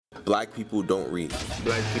Black people don't read.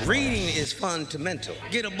 Reading is fundamental.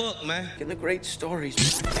 Get a book, man. Get the great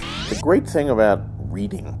stories. The great thing about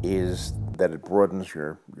reading is that it broadens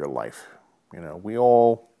your life. You know, we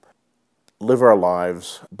all live our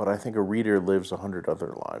lives, but I think a reader lives 100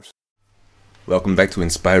 other lives. Welcome back to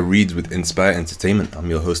Inspyre Reads with Inspyre Entertainment.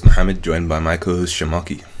 I'm your host Mohammed, joined by my co-host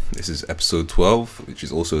Shamaki. This is episode 12, which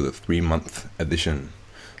is also the 3-month edition.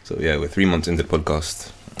 So yeah, we're 3 months into the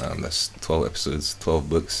podcast. That's 12 episodes, 12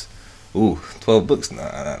 books. Ooh, 12 books? Nah,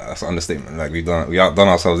 that's an understatement. Like we outdone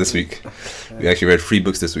ourselves this week. We actually read 3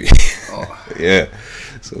 books this week. Oh. Yeah.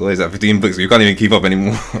 So what is that, 15 books? We can't even keep up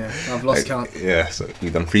anymore. Yeah, I've lost count. Yeah, so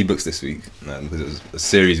we've done 3 books this week because it was a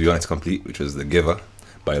series we wanted to complete, which was The Giver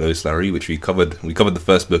by Lois Lowry, which we covered. We covered the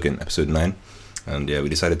first book in episode 9, and yeah, we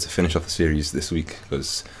decided to finish off the series this week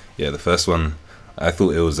because the first one, I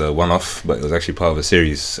thought it was a one-off, but it was actually part of a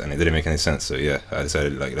series, and it didn't make any sense. So yeah, I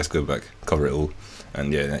decided let's go back, cover it all,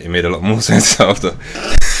 and yeah, it made a lot more sense after.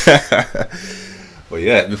 But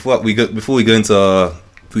yeah, before we go into our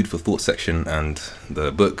food for thought section and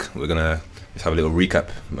the book, we're gonna just have a little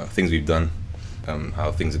recap about things we've done,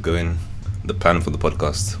 how things are going, the plan for the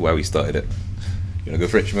podcast, why we started it. You wanna go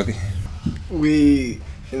for it, Shimaki? We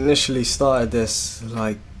initially started this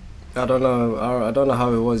I don't know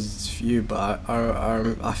how it was for you, but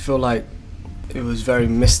I feel like it was very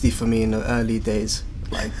misty for me in the early days,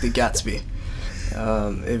 like the Gatsby.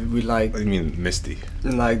 What do you mean misty?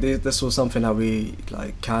 This was something that we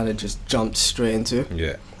kind of just jumped straight into.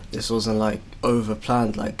 Yeah. This wasn't over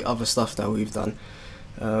planned like other stuff that we've done,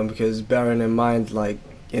 because bearing in mind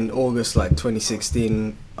in August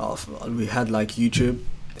 2016, we had YouTube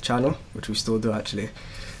channel, which we still do actually.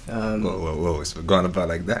 Whoa, it's gone about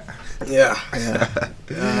like that. Yeah.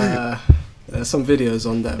 There's some videos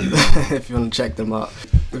on them if you want to check them out.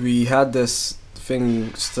 We had this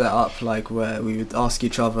thing set up where we would ask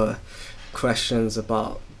each other questions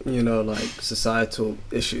about societal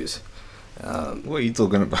issues. What are you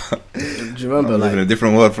talking about? Do you remember? I'm living in a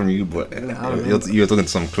different world from you, but you're talking to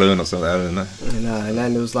some clone or something. I don't know. And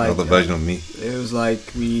then it was another version of me. It was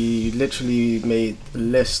we literally made a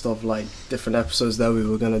list of different episodes that we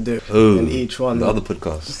were gonna do. Oh, and each one. The other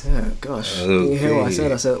podcast. Yeah, gosh. Okay. You hear what I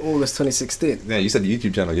said? I said August 2016. Yeah, you said the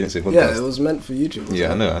YouTube channel. You didn't say podcast. Yeah, it was meant for YouTube.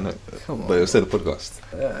 Yeah, I know. Come on. But it was still a podcast.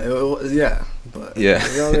 Yeah, but yeah.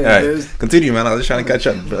 You know what I mean? Continue, man. I was just trying to catch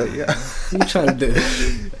up. But yeah. What are you trying to do?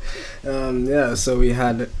 So we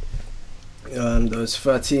had those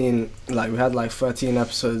 13, we had 13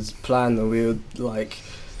 episodes planned, and we would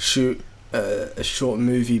shoot a short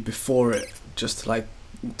movie before it, just to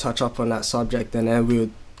touch up on that subject, and then we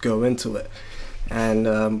would go into it. And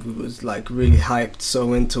we was really hyped,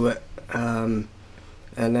 so into it, and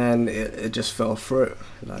then it just fell through.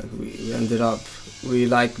 We ended up, we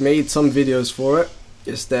made some videos for it.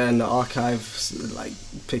 It's there in the archives,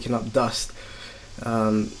 picking up dust.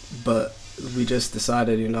 But we just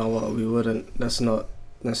decided, you know what, we wouldn't. Let's not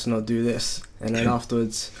do this. And then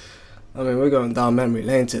afterwards, we're going down memory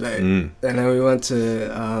lane today. And then we went to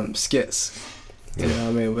skits. You know what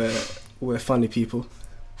I mean? We're funny people.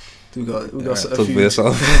 We got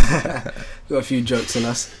a few jokes in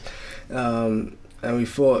us. And we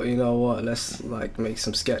thought, you know what, let's make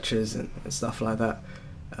some sketches and stuff like that.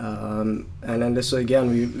 And then this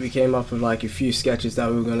again, we came up with a few sketches that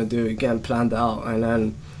we were gonna do, again planned out, and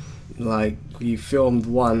then we filmed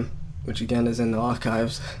one, which again is in the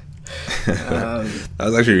archives. That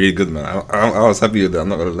was actually really good, man. I was happy with that, I'm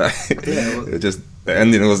not gonna lie. Yeah, it just, the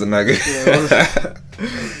ending wasn't that good. Yeah,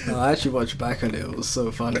 no, I actually watched back on it. It was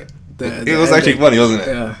so funny. It was actually funny, wasn't it?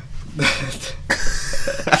 Yeah.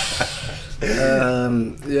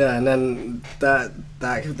 And then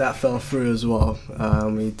that fell through as well.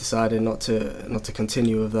 We decided not to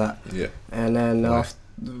continue with that. Yeah. And then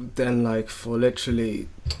for literally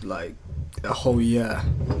a whole year,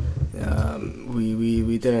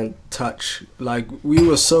 we didn't touch. We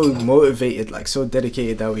were so motivated, so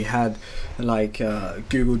dedicated, that we had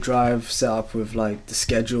Google Drive set up with the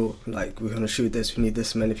schedule. We're gonna shoot this. We need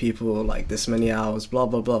this many people, this many hours. Blah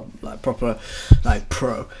blah blah. Proper,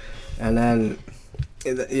 pro. And then,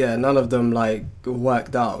 none of them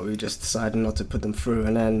worked out. We just decided not to put them through.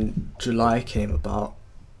 And then July came about.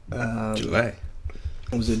 July?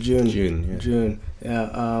 Was it June? June, yeah. June,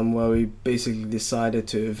 yeah. Where we basically decided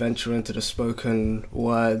to venture into the spoken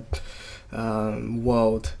word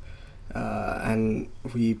world, and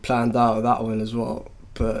we planned out that one as well.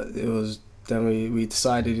 But it was then we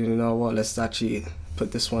decided, you know what, let's actually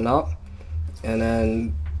put this one out, and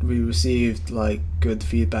then we received good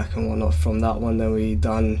feedback and whatnot from that one. Then we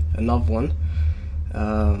done another one,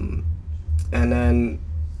 and then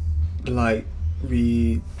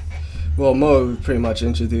we Well, Mo pretty much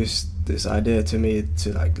introduced this idea to me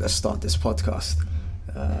to like, let's start this podcast,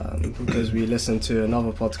 because we listened to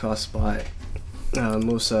another podcast by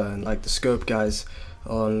Musa and like the Scope guys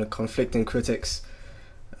on Conflicting Critics.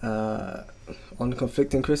 On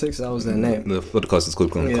Conflicting Critics, that was their name. The podcast is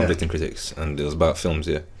called Conflicting Critics, and it was about films,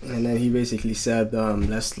 yeah. And then he basically said,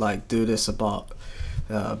 let's like do this about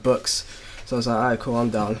books. So I was like, alright, cool, I'm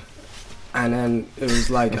down. And then it was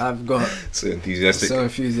like, I've got So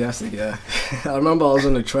enthusiastic, yeah. I remember I was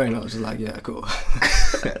on the train, I was just like, yeah, cool.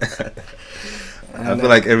 I feel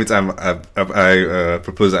like every time I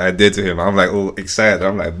propose an idea to him, I'm like all excited,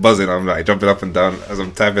 I'm like buzzing, I'm like jumping up and down as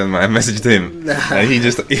I'm typing my message to him, and he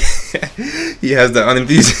just he has the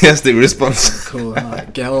unenthusiastic response. Cool,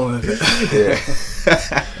 like, get on with it. Yeah.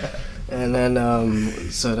 And then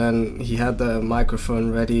so then he had the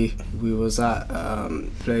microphone ready. We was at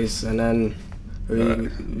place, and then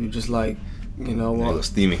we just like, you know what? It was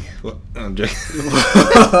steamy. What? I'm joking.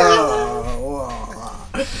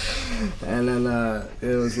 And then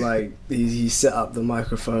it was like he set up the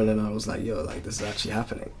microphone, and I was like, yo, like this is actually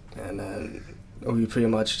happening. And then we pretty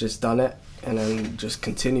much just done it, and then just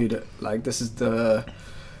continued it. Like this is I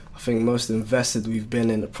think most invested we've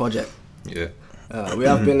been in the project. Yeah. We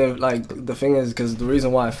have been in, like, the thing is, because the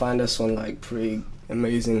reason why I find this one like pretty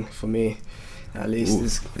amazing for me, at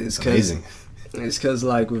least, is because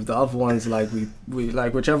like with the other ones, like we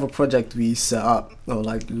like whichever project we set up or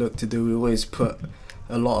like look to do, we always put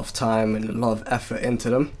a lot of time and a lot of effort into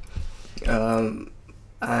them,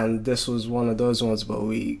 and this was one of those ones, but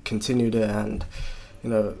we continued it, and you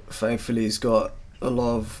know, thankfully it's got a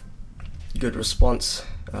lot of good response,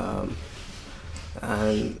 and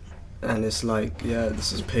it's like, yeah, this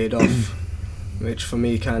has paid off, which for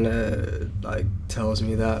me kind of like tells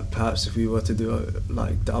me that perhaps if we were to do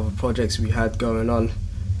like the other projects we had going on,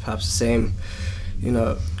 perhaps the same, you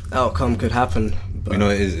know, outcome could happen. But you know,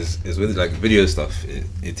 it's with like video stuff,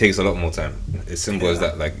 it takes a lot more time. It's simple as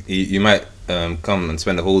that. Like you might come and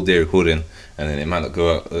spend a whole day recording, and then it might not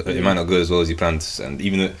go out, it might not go as well as you planned, and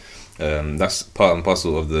even though that's part and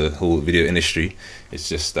parcel of the whole video industry, it's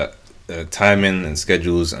just that timing and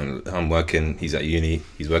schedules, and I'm working, he's at uni,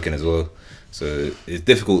 he's working as well, so it's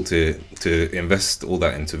difficult to invest all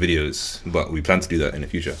that into videos, but we plan to do that in the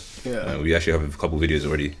future. We actually have a couple of videos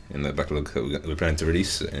already in the backlog that we're planning to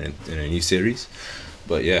release in a new series.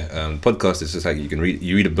 But yeah, podcast is just like you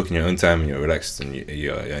read a book in your own time, and you're relaxed, and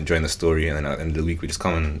you're enjoying the story, and then at the end of the week we just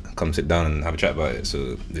come sit down and have a chat about it.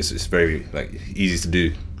 So this is very like easy to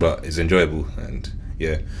do, but it's enjoyable, and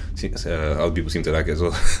yeah, other people seem to like it as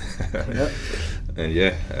well. And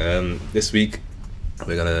yeah, this week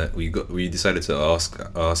we decided to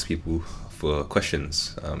ask people for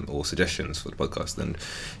questions or suggestions for the podcast, and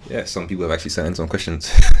yeah, some people have actually sent in some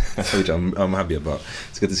questions, which I'm happy about.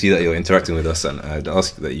 It's good to see that you're interacting with us, and I'd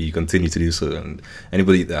ask that you continue to do so. And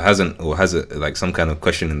anybody that hasn't or has like some kind of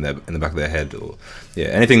question in the back of their head, or yeah,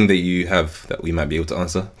 anything that you have that we might be able to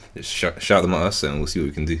answer, just shout them at us, and we'll see what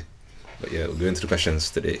we can do. But yeah, we'll go into the questions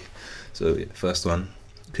today. So yeah, first one,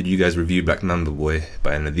 could you guys review Black Mamba Boy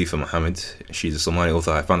by Nadifa Muhammad? She's a Somali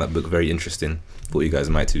author. I found that book very interesting. Thought you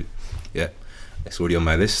guys might too. Yeah, it's already on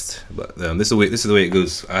my list. But this is the way it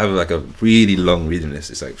goes. I have like a really long reading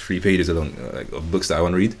list. It's like 3 pages long, like of books that I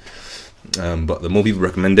want to read. But the more people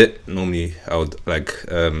recommend it, normally I would like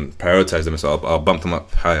prioritize them. So I'll bump them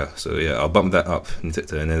up higher. So yeah, I'll bump that up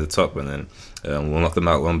to near the top, and then we'll knock them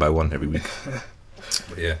out one by one every week.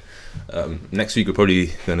 But yeah. Next week we're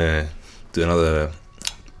probably gonna do another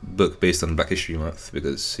book based on Black History Month,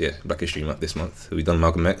 because yeah, Black History Month this month. We've done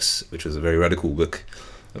Malcolm X, which was a very radical book.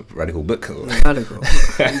 Radical? Trying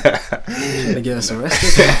to get us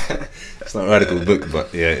arrested. It's not a radical book,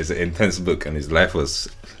 but yeah, it's an intense book, and his life was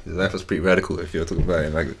pretty radical, if you're talking about it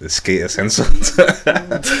in like the skater sense.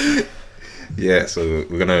 Yeah, so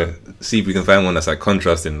we're gonna see if we can find one that's like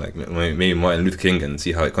contrasting, like maybe Martin Luther King, and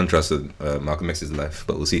see how it contrasts with Malcolm X's life.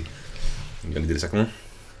 But we'll see. I'm gonna do the second one.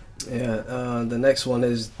 Yeah, the next one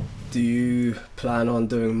is, do you plan on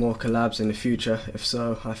doing more collabs in the future? If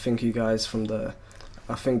so, I think you guys from the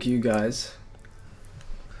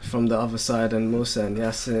other side, and Musa and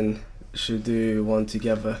Yasin should do one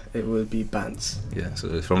together. It would be Bants. Yeah,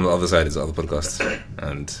 so from the other side is the other podcast,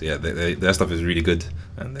 and yeah, their stuff is really good,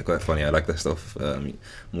 and they're quite funny. I like their stuff.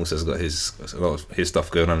 Musa's got a lot of his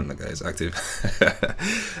stuff going on. That guy is active.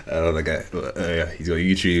 I love that guy. But, yeah, he's got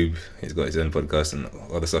YouTube. He's got his own podcast and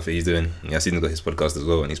other stuff that he's doing. Yasin's got his podcast as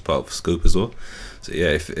well, and he's part of Scope as well. So yeah,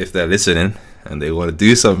 if they're listening and they want to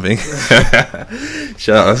do something,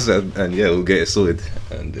 shout us, and yeah, we'll get it sorted,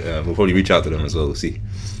 and we'll probably reach out to them as well. We'll see.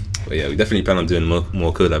 But yeah, we definitely plan on doing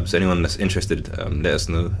more collabs. Anyone that's interested, let us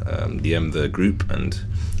know. DM the group and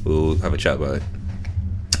we'll have a chat about it.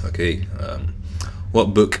 Okay.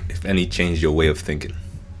 What book, if any, changed your way of thinking?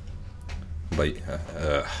 But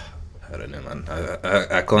I don't know, man.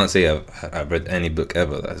 I can't say I've read any book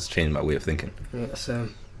ever that has changed my way of thinking. Yeah,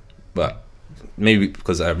 same. But maybe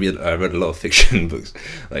because I read a lot of fiction books.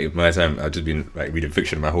 Like my time, I've just been like reading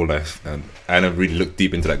fiction my whole life, and I never really looked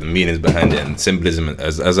deep into like the meanings behind it and symbolism.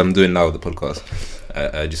 As I'm doing now with the podcast,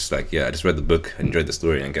 I just like I just read the book, enjoyed the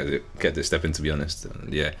story, and get to step in. To be honest,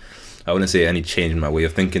 and yeah, I wouldn't say any change in my way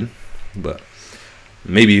of thinking, but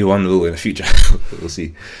maybe one will in the future. We'll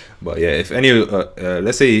see. But yeah, if any,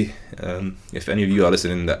 let's say, if any of you are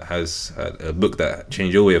listening that has a book that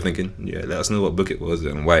changed your way of thinking, yeah, let us know what book it was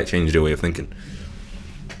and why it changed your way of thinking.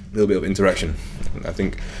 A little bit of interaction. And I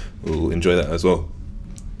think we'll enjoy that as well.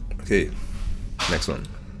 Okay, next one.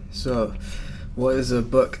 So, what is a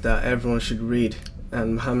book that everyone should read?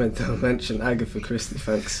 And Mohammed mentioned Agatha Christie,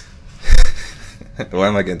 thanks. Why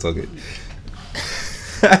am I getting targeted?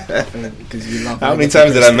 Because you love How many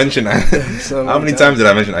times did I mention How many times did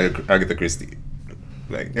I mention Agatha Christie?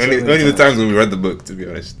 Like only the times when we read the book, to be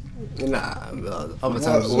honest. Nah, other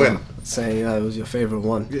times when saying it was your favorite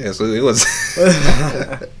one. Yeah, so it was.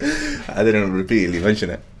 I didn't repeatedly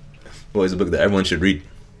mention it. What is a book that everyone should read?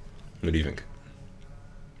 What do you think?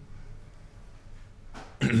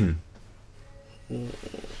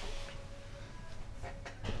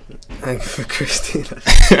 Agatha Christie.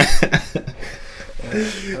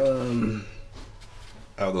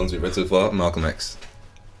 Out of the ones we read so far, Malcolm X.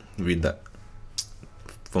 Read that.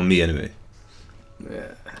 For me, anyway.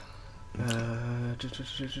 Yeah.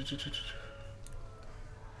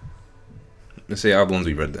 Let's say out of the ones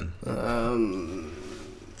we read then.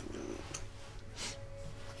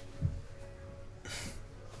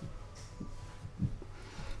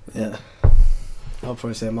 Yeah. I'll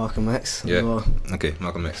probably say Malcolm X. Yeah. As well. Okay,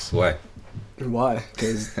 Malcolm X. Why? Why?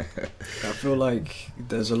 Because I feel like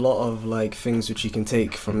there's a lot of like things which you can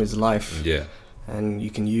take from his life. Yeah. And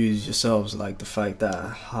you can use yourselves, like the fact that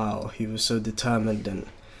how he was so determined and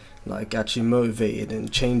like actually motivated in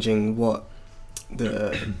changing what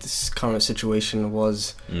this current situation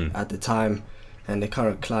was at the time and the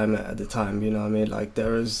current climate at the time, you know what I mean? Like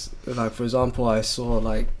there is, like for example, I saw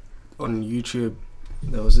like on YouTube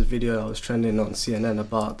there was a video that was trending on CNN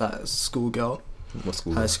about that schoolgirl. What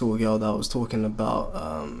school? High school girl that was talking about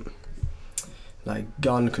like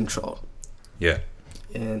gun control. Yeah.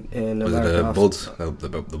 In was America. It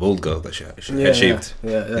the bold girl that she had shaved?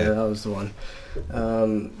 Yeah, that was the one.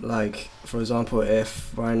 Like for example,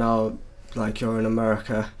 if right now like you're in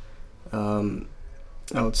America, I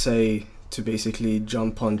would say to basically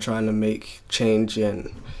jump on trying to make change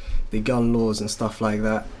in the gun laws and stuff like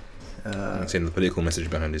that. Seeing the political message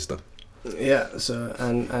behind this stuff. Yeah, so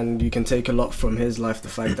and you can take a lot from his life, the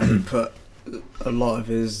fact that he put a lot of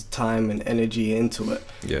his time and energy into it.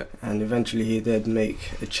 Yeah. And eventually he did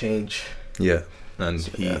make a change. Yeah. And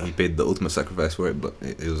so, he paid the ultimate sacrifice for it, but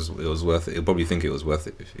it was worth it. He'll probably think it was worth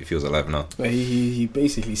it if he was alive now. He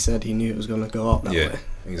basically said he knew it was going to go up that way. Yeah,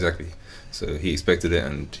 exactly. So he expected it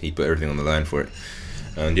and he put everything on the line for it.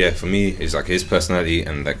 And yeah, for me, it's like his personality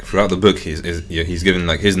and like throughout the book, he's given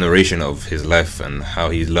like his narration of his life and how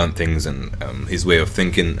he's learned things and his way of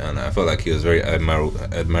thinking. And I felt like he was a very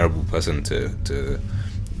admirable person to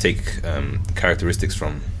take characteristics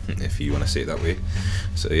from, if you want to say it that way.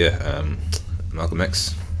 So yeah, Malcolm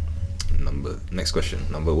X. Next question.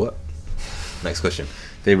 Number what? Next question.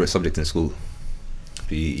 Favorite subject in school?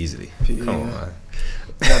 PE easily. PE, Come on, man.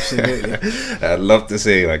 Absolutely. I'd love to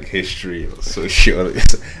say like history or sociology,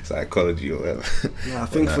 psychology or whatever. I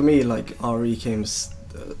think for me, like RE came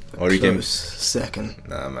second.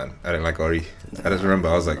 Nah, man, I didn't like RE. I just remember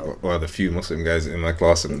I was like one of the few Muslim guys in my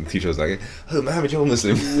class, and the teacher was like, "Oh, Mohammed, you're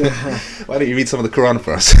Muslim. Why don't you read some of the Quran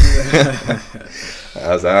for us?"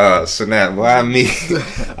 I was like, "Oh, snap! Why me?"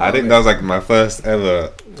 I think that was like my first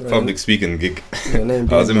ever public speaking gig. I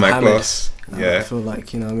was in my class. Yeah, I feel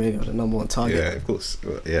like, you know what I mean, you're the number one target. Yeah, of course.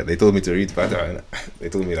 Yeah, they told me to read Fatiha. They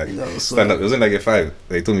told me like stand up. It was in like year 5.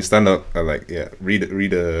 They told me stand up and like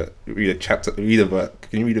read a chapter, Can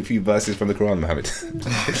you read a few verses from the Quran, Mohammed?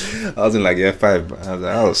 I was in like year 5. I was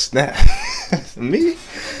like, oh snap, me?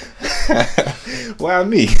 Why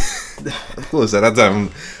me? Of course, at that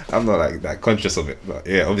time I'm not like that conscious of it, but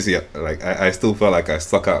yeah, obviously like I still felt like I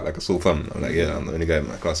stuck out like a sore thumb. I'm like, yeah, I'm the only guy in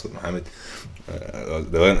my class with Mohammed.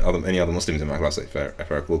 There weren't any other Muslims in my class, if I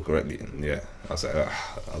recall correctly. And yeah, I was like,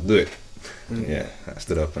 I'll do it. Yeah, I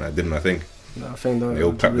stood up and I did my thing. I think They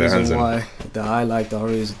all the clap their hands reason and- why that I like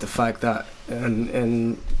Dari is the fact that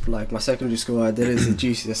in like my secondary school, I did it as a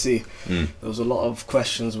GCSE. Mm. There was a lot of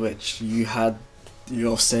questions which you had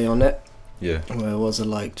your say on it, Yeah. where it wasn't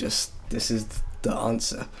like just this is the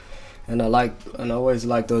answer. And I always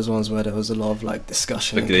like those ones where there was a lot of like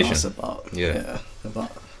discussion in Speculation. class about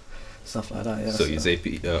about stuff like that. Yeah. So you say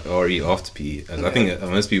RE after PE, and I think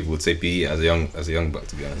most people would say PE as a young buck,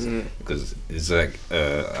 to be honest, because it's like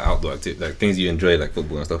outdoor activity, like things you enjoy, like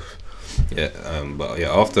football and stuff. Yeah, but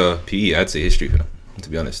yeah, after PE, I'd say history. To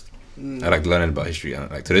be honest, I like learning about history,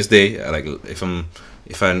 and like to this day, I like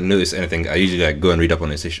if I notice anything, I usually like go and read up on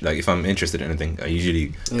this issue. Like if I'm interested in anything, I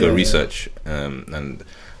usually go research, and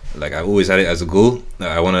like I've always had it as a goal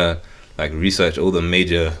that I want to like research all the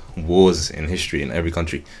major wars in history in every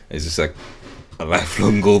country. It's just like a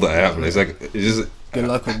lifelong goal that I have. It's like it's just Good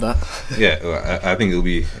luck with that. yeah. Well, I think it'll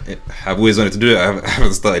be. I've always wanted to do it. I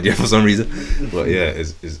haven't started yet for some reason, but yeah,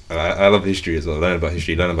 I love history as well. Learn about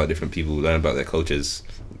history, learn about different people, learn about their cultures,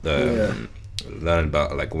 learn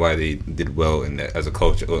about like why they did well in as a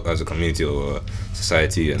culture, or as a community or a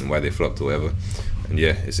society, and why they flopped or whatever. And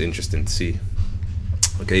yeah, it's interesting to see.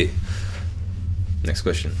 Okay, next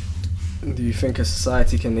question. Do you think a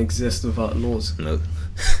society can exist without laws? No.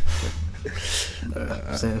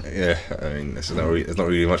 Same. Yeah, I mean, it's not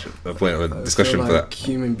really much a point of a I discussion feel for like that.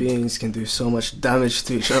 human beings can do so much damage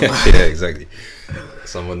to each other. Yeah, exactly.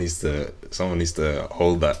 Someone needs to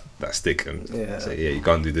hold that stick and say, yeah, you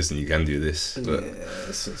can't do this and you can do this. But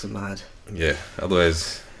it's mad. yeah,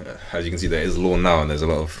 otherwise, as you can see, there is law now, and there's a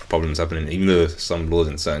lot of problems happening. Even though some laws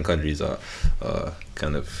in certain countries are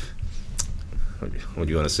kind of, what do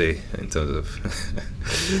you want to say in terms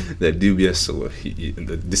of they're dubious or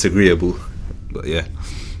they're disagreeable. But yeah,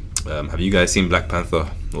 have you guys seen Black Panther?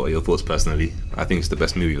 What are your thoughts personally? I think it's the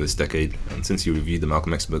best movie of this decade. And since you reviewed the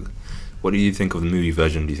Malcolm X book, what do you think of the movie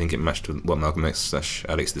version? Do you think it matched with what Malcolm X /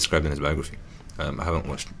 Alex described in his biography? I haven't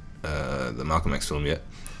watched the Malcolm X film yet.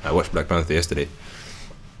 I watched Black Panther yesterday,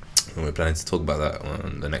 and we're planning to talk about that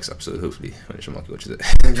on the next episode, hopefully, when Shamaki watches it.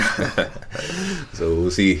 So we'll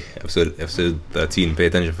see, episode 13, pay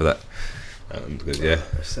attention for that. Because yeah,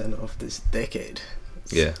 % of this decade.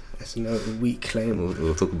 It's no weak claim.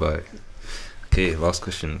 We'll talk about it. Okay, last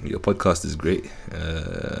question. Your podcast is great.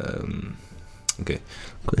 Okay,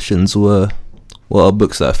 questions were, what are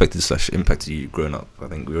books that affected / impacted you growing up? I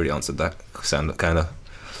think we already answered that, kinda.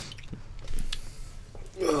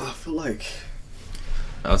 I feel like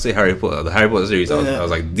I would say Harry Potter. The Harry Potter series, I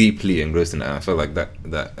was like deeply engrossed in it. And I felt like that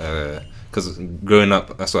because growing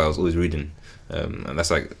up, that's what I was always reading, and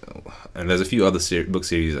that's like, and there's a few other book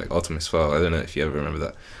series like Artemis Fowl. I don't know if you ever remember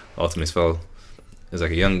that. Artemis Fowl is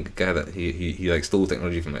like a young guy that he like stole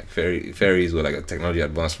technology from like fairies were like a technology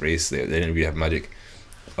advanced race. They didn't really have magic.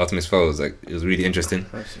 Artemis Fowl was like, it was really interesting.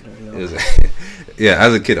 It was yeah,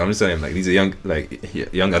 as a kid, I'm just saying, like, these are young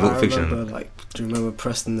adult fiction. Do you remember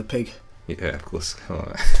Preston the Pig? Yeah, of course.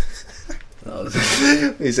 Oh. That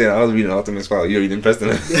was You saying I was reading Artemis Fowl, you're reading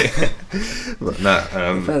Preston. But nah,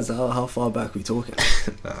 depends how far back we talking.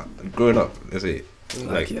 nah, growing up, let's say,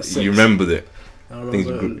 like yes, you remembered it. I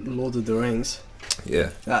remember Lord of the Rings.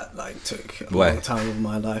 Yeah. That like took a Why? long time of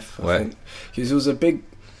my life. Why? I think because it was a big,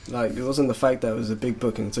 like, it wasn't the fact that it was a big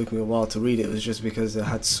book and it took me a while to read it. It was just because it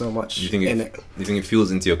had so much in it. Do you think it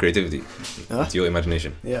fuels into your creativity, into your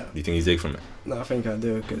imagination? Yeah. Do you think you take from it? No, I think I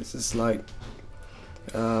do, because it's like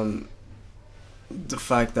the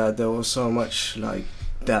fact that there was so much like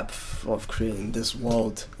depth of creating this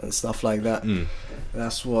world and stuff like that.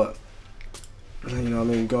 That's what, you know what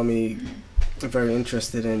I mean, got me very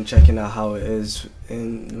interested in checking out how it is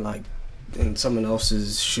in someone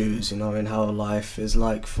else's shoes, you know, and how life is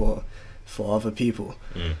like for other people.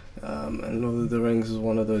 And Lord of the Rings was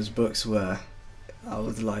one of those books where I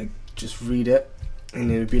would like just read it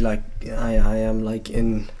and it would be like I am like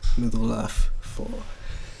in Middle Earth for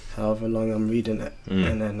however long I'm reading it,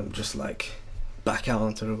 and then I'm just like back out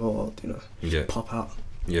onto the world, you know, just pop out.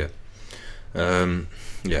 Yeah,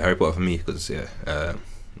 Harry Potter for me, because the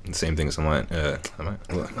same thing as I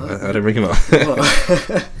didn't bring him up. Same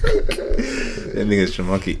thing as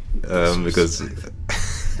Shamaki, because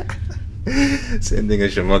same thing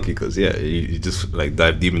as Shamaki, because you just like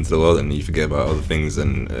dive deep into the world and you forget about other things,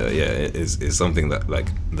 and it's something that like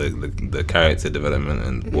the character development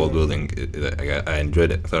and world building, I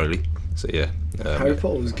enjoyed it thoroughly. So Harry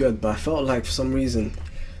Potter was good, but I felt like for some reason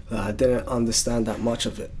that I didn't understand that much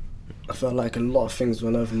of it. I felt like a lot of things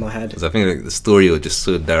went over my head. Because I think like the story was just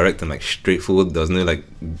so direct and like straightforward. There was no like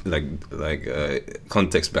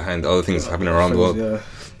context behind other things happening around the world.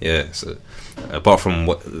 Yeah. So apart from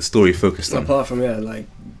what the story focused on. Apart from like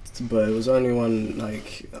but it was only when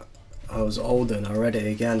like I was older and I read it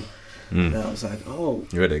again. And I was like, oh,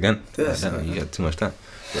 You read it again? Yes. You got too much time.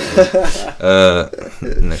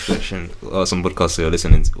 Next question. What are some podcasts you're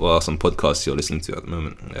listening to? What are some podcasts you're listening to at the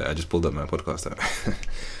moment? I just pulled up my podcast app.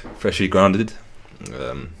 Freshly Grounded.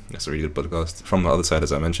 That's a really good podcast. From the Other Side,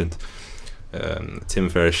 as I mentioned. Tim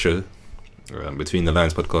Ferriss Show. Between the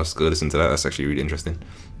Lines podcast. Go listen to that. That's actually really interesting.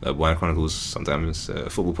 Wine Chronicles sometimes.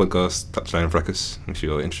 Football podcast. Touchline Fracas, if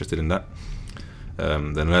you're interested in that.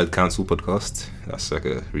 The Nerd Council podcast. That's like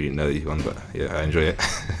a really nerdy one, but yeah, I enjoy it.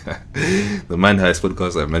 The Mind Heist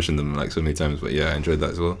podcast, I've mentioned them like so many times, but yeah, I enjoyed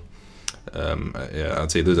that as well. Yeah,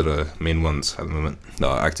 I'd say those are the main ones at the moment that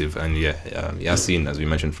are active. And yeah, Yassine, as we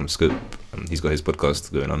mentioned from Scope, he's got his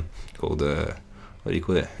podcast going on called what do you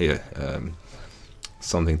call it? Yeah,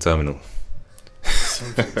 something Terminal.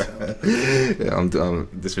 Yeah, I'm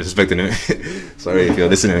disrespecting him. Sorry if you're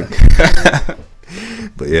listening.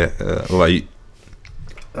 But yeah, what about you?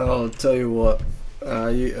 I'll tell you what.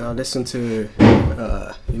 I listened to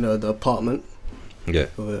The Apartment. Yeah,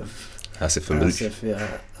 With Asif and Luch. Asif,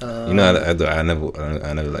 yeah.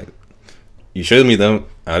 I never like. You showed me them.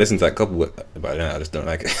 I listened to that couple, but I just don't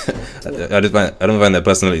like it. I don't find their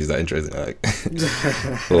personalities that interesting, like,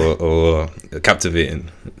 or captivating.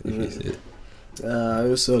 I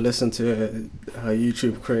also listen to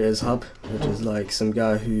YouTube Creators Hub, which is like some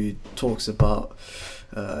guy who talks about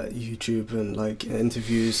YouTube and like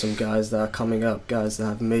interviews some guys that are coming up, guys that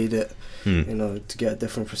have made it, to get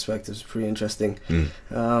different perspectives. Pretty interesting.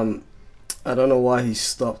 I don't know why he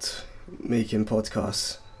stopped making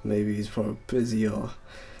podcasts. Maybe he's probably busy,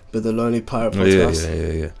 but the Lonely Pirate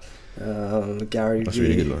podcast. Yeah. Gary That's V. a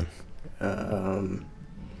really good one.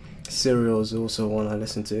 Serial is also one I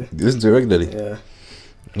listen to. You listen to it regularly? Yeah.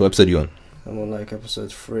 What episode are you on? I'm on like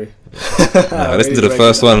episode 3. I listened to the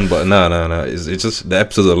first one, but no. It's just the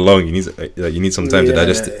episodes are long. You need some time to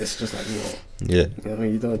digest it. It's just like, what? Yeah. I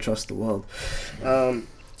mean, you don't trust the world.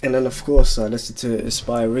 And then of course I listen to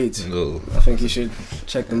Inspyre Reads. Oh. I think you should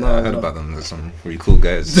check them out. I heard about them. There's some really cool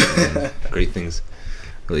guys. Great things.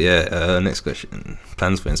 But yeah, next question.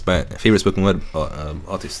 Plans for Inspyre. Favorite spoken word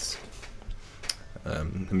artists?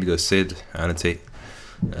 Let me go Sid, Annotate,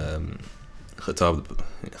 Khatab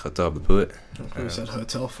the Poet. Who said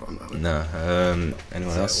hotel from? Nah,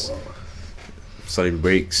 anyone else? Solid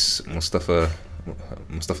Breaks, Mustafa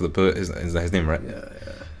the Poet, is that his name, right?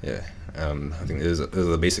 Yeah. I think those are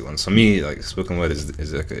the basic ones. For me, like spoken word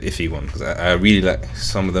is like an iffy one because I really like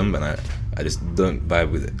some of them, but I just don't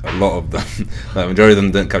vibe with it. A lot of them, like majority of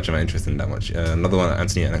them, don't capture my interest in that much. Another one,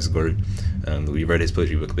 Anthony Anaxagoru. We read his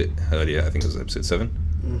poetry book a bit earlier. I think it was episode 7.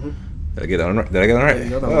 Mm-hmm. Did I get that one right?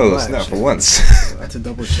 Yeah, oh, snap, for once. I had to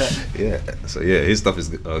double check. Yeah. So yeah, his stuff is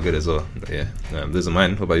good as well. But yeah. Those are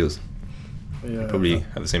mine. What about yours? Yeah, probably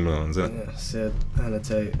have the same ones, isn't it? Yeah, Sid,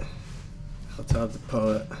 Annotate, Khatab the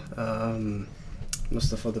Poet,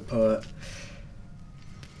 Mustafa the Poet,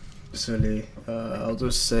 Sully. I'll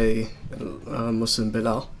just say Muslim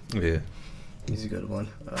Bilal. Yeah. He's a good one.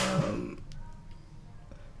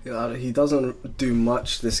 He doesn't do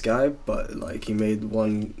much, this guy, but like he made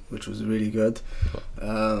one which was really good.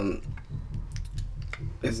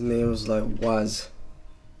 His name was like Waz.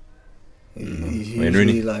 He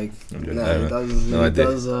usually like he does like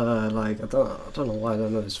I don't know why I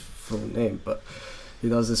don't know his full name, but he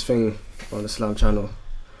does this thing on the Islam channel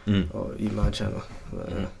or Iman channel.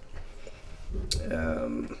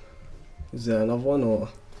 Is there another one or?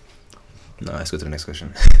 No, let's go to the next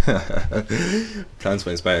question. Plans for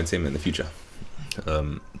Inspyre Entertainment in the future.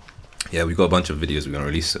 Yeah, we've got a bunch of videos we're going to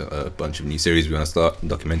release, a bunch of new series we're going to start,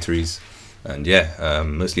 documentaries, and yeah,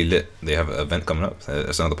 mostly lit. They have an event coming up.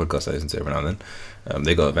 That's another podcast I listen to every now and then.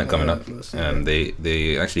 They got an event coming up, and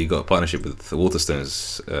they actually got a partnership with the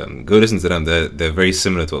Waterstones. Go listen to them. They're very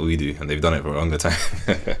similar to what we do, and they've done it for a longer time.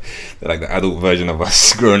 They're like the adult version of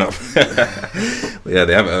us growing up. But yeah,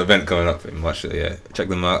 they have an event coming up in March. Yeah, check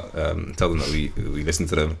them out. Tell them that we listen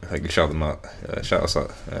to them. Like, shout them out. Shout us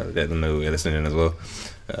out. Let them know we're listening as well.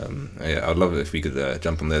 Yeah, I'd love it if we could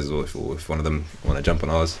jump on theirs as well. If one of them want to jump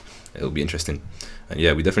on ours, it'll be interesting. And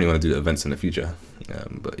yeah, we definitely want to do events in the future.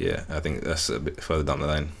 But yeah, I think that's a bit further down the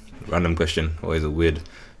line. Random question: what is a weird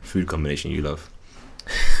food combination you love?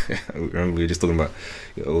 Remember we were just talking about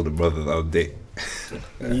your older brother the other day.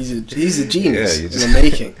 He's a genius in the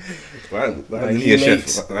making. Why like, is he a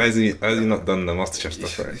chef? Why has he not done the MasterChef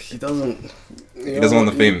stuff right? He doesn't. He doesn't want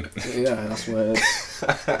the fame. Yeah, that's what it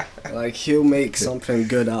is. Like he'll make something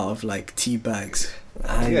good out of like tea bags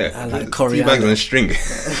and like coriander. Tea bags and a string.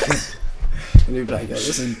 And you'll be like, yeah,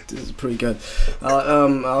 this is pretty good.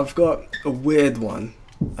 I've got a weird one,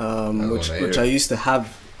 which I used to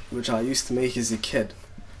have which I used to make as a kid.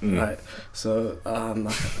 Right, so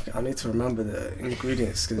I need to remember the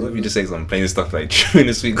ingredients. What if you just say some plain stuff like chewing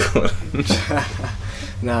a sweet corn?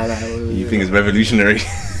 Nah. You think it's revolutionary?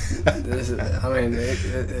 I mean,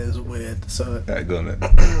 it is weird. So Alright, go on then.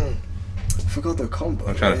 I forgot the combo.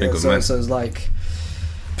 I'm trying to think of mine. So it's like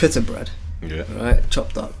pita bread, right,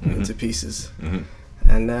 chopped up into pieces,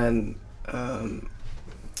 and then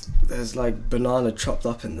there's like banana chopped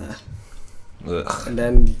up in there, and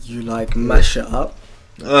then you like mash it up.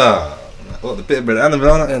 What, the pita bread and the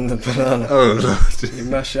banana? And the banana. Oh Lord. You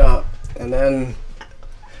mash it up, and then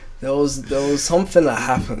there was something that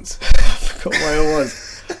happened. I forgot what it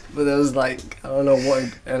was, but there was like, I don't know what,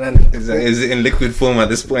 and then is it in liquid form at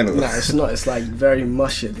this point? No, it's not. It's like very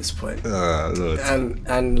mushy at this point. Lord.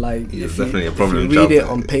 And like It's if definitely you, a problem. if you read it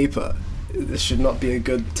on paper, this should not be a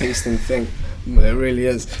good tasting thing, but it really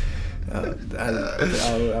is. And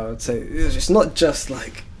I would say it's not just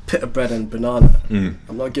like pita bread and banana.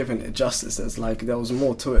 I'm not giving it justice. There was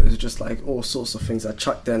more to it. It was just like all sorts of things I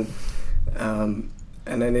chucked in, and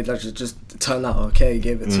then it just turned out okay.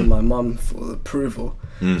 Gave it to my mum for approval.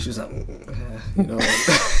 She was like, you know,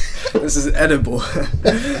 this is edible.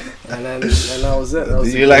 and that was it.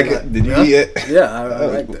 Did you like it? Did you eat it? Yeah, I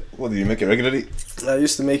liked it. What, did you make it regularly? I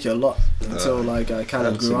used to make it a lot until like I kind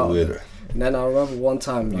of grew out of it. And then I remember one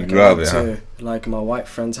time like, I went to like my white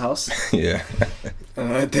friend's house. Yeah.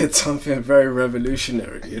 And I did something very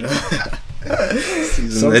revolutionary, you know.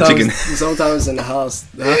 Season that chicken. Sometimes in the house.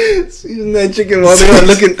 Season that chicken while they were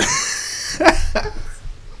looking.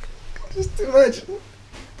 Just too much.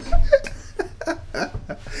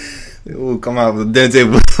 They all come out with the dinner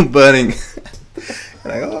table burning.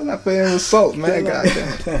 Like, oh, I put in with salt, man.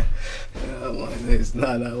 Goddamn. No,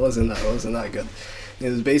 it wasn't that good. It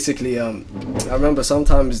was basically I remember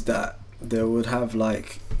sometimes that there would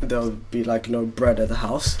be like no bread at the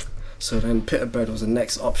house, so then pita bread was the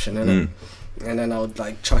next option, and then I would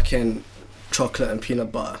like chuck in chocolate and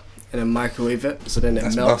peanut butter and then microwave it, so then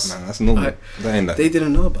it melts. That's man. That's normal. They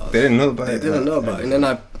didn't know about it. They didn't know about They it. didn't know about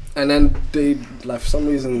it. And then they, like, for some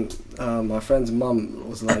reason, my friend's mum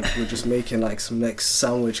was like, we're just making like some next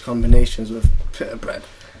sandwich combinations with pita bread,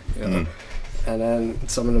 you know. And then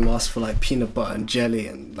some of them asked for like peanut butter and jelly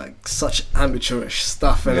and like such amateurish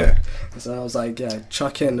stuff in it. So I was like, yeah,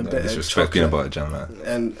 chuck in a bit of chocolate. Peanut butter jam, man.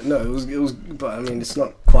 And no, it was, but I mean, it's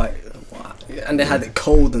not quite. And they had it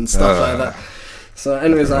cold and stuff like that. So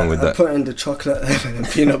anyways, I put in the chocolate and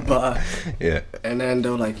peanut butter. Yeah. And then they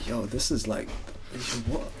were like, yo, this is like,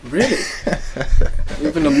 what? Really?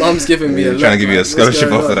 Even the mum's giving me a look. Trying to give you a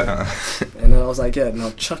scholarship after that. And then I was like, yeah,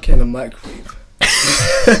 now chuck in a microwave.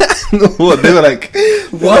 What? They were like,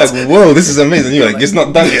 what? Like, whoa, this is amazing. You're like, it's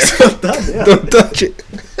not done yet. It's not done, yeah. Don't touch it.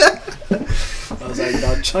 I was like,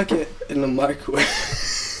 now chuck it in the microwave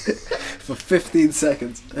for 15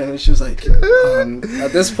 seconds. And then she was like,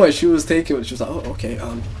 at this point she was taking it. She was like, oh, okay,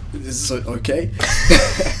 is this okay?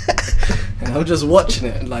 And I'm just watching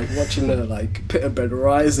it, and like watching the like pita bread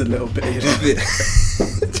rise a little bit, you know.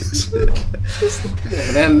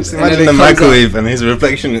 And then just imagine the microwave and his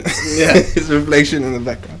reflection. Yeah, his reflection in the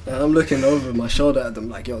background. And I'm looking over my shoulder at them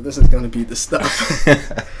like, yo, this is gonna be the stuff.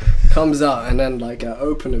 Comes out, and then like I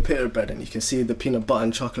open the pita bread and you can see the peanut butter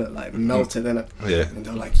and chocolate like melted in it. Yeah. And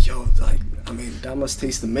they're like, yo, like, I mean, that must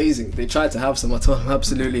taste amazing. They tried to have some. I told them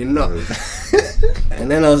absolutely not. And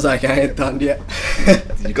then I was like, I ain't done yet.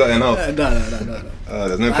 You got enough? No. Oh,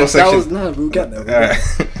 there's no cross section. No, we'll get there.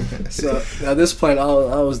 So at this point, I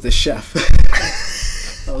was the chef.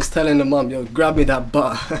 I was telling the mum, yo, grab me that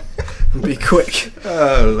butter and be quick.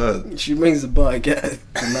 Oh Lord. She brings the butter, get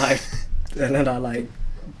the knife, and then I like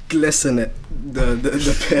glisten it. The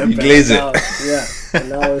pita bread. You glaze it. Yeah, and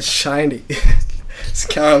now it's shiny. It's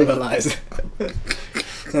caramelized.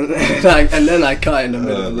 And then I cut in the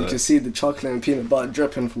middle, and you can see the chocolate and peanut butter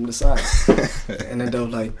dripping from the sides. And then they were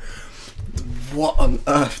like, what on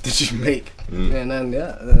earth did you make? And then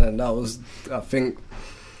and that was, I think,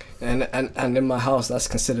 and in my house that's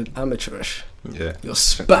considered amateurish. Yeah, you're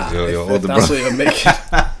spat if that's what you're making.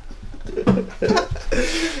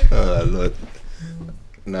 Oh Lord.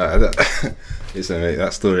 No, listen, mate,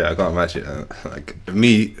 that story I can't match it. Like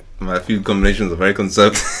me, my food combinations are very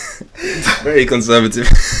conservative. Very conservative.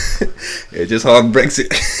 Yeah, just hard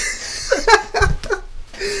Brexit.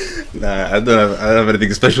 Nah, I don't have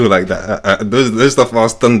anything special like that. Those stuff are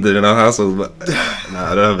standard in our household, but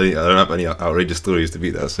nah, I don't have any outrageous stories to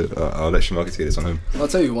beat that. So I'll let Shamaki take this on home. I'll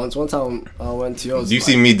tell you one time I went to yours. You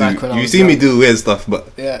see me do weird stuff,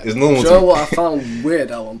 but yeah, it's normal. Do you know what I found weird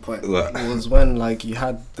at one point? Was when like you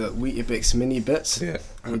had the Weetabix mini bits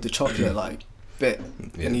with the chocolate like bit,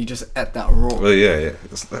 and you just ate that raw. Well, yeah.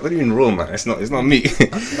 What do you mean raw, man? It's not meat.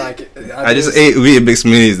 Like I just ate Weetabix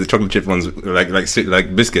minis, the chocolate chip ones, like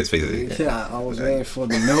biscuits, basically. Yeah, I was waiting for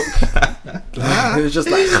the milk. It was just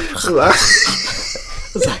like. I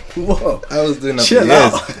was like, whoa. I was doing that Chill for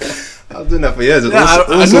years. out. I was doing that for years. Yeah,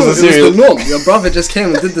 I knew it was the norm. Your brother just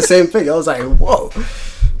came and did the same thing. I was like, whoa.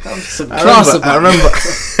 I remember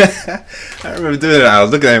doing it. I was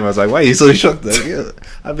looking at him. I was like, "Why are you so shocked?" Like, yeah,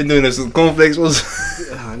 I've been doing this with cornflakes.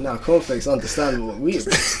 No, cornflakes understandable.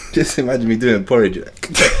 Just imagine me doing porridge.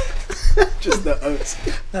 Just the oats,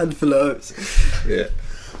 handful of oats. Yeah,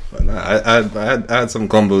 but no, I had some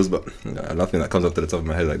combos, but nothing that comes up to the top of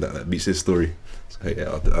my head like that beats his story. So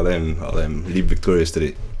yeah, I'll let him leave victorious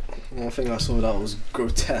today. One thing I saw that was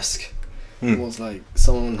grotesque was like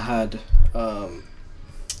someone had.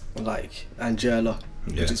 Like Angela,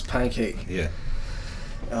 which is pancake. Yeah.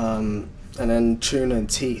 And then tuna and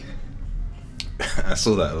tea. I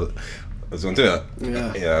saw that. I was on Twitter.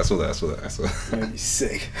 Yeah. Yeah, I saw that. Made me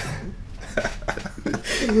sick.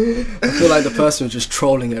 I feel like the person was just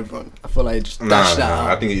trolling everyone. I feel like just dashed that out.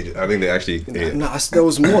 I think they actually. There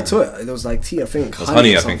was more to it. There was like tea. I think it was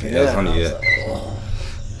honey. I think it was honey. Yeah. Like, oh.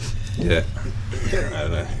 Yeah. I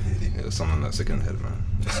don't know. It was someone that's sick in the head, man.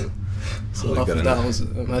 So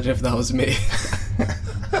imagine if that was me.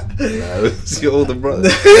 It was your older brother.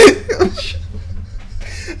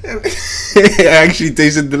 It actually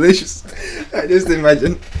tasted delicious. I just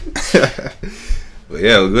imagine. But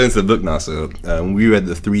yeah, we'll go into the book now. So we read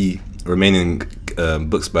the 3 remaining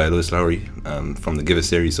books by Lois Lowry from the Giver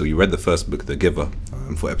series. So we read the first book, The Giver,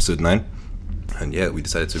 for episode 9. And yeah, we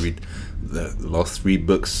decided to read the last 3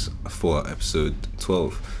 books for episode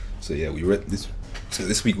 12. So yeah, we read this. So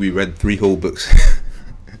this week we read 3 whole books.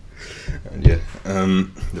 And yeah,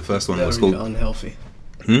 the first one was called... Very unhealthy.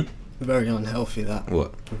 Very unhealthy, that.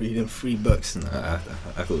 What? Reading 3 books. I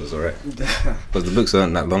thought it was alright. Because the books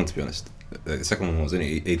aren't that long, to be honest. The second one was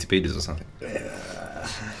only 80 pages or something. Yeah.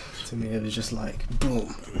 To me it was just like,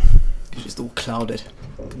 boom. It's just all clouded.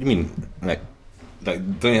 What do you mean? Like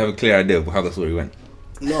don't you have a clear idea of how the story went?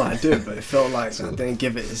 No, I do, but it felt like I didn't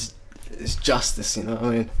give it its justice, you know what I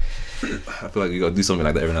mean? I feel like you gotta do something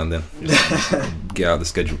like that every now and then. Get out of the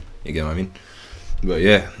schedule, you get what I mean? But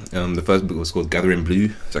yeah, the first book was called Gathering Blue,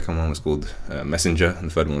 the second one was called Messenger, and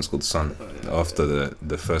the third one was called Sun, after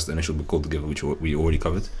the first initial book called The Giver, which we already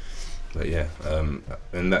covered. But yeah,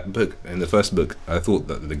 in the first book, I thought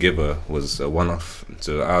that The Giver was a one-off.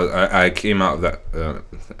 So I came out of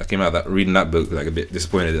that reading that book like a bit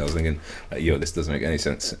disappointed. I was thinking, like, yo, this doesn't make any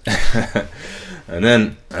sense. And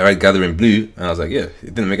then I read Gathering Blue, and I was like, yeah,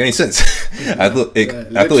 it didn't make any sense. I thought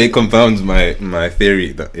it compounds my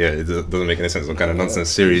theory that it doesn't make any sense. What kind of nonsense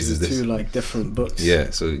series is this? 2 like different books. Yeah,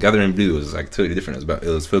 so Gathering Blue was like totally different. It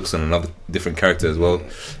was focused on another different character as well,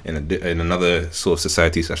 in another sort of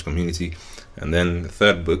society / community. And then the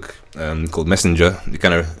third book, called Messenger, it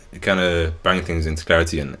kind of bang things into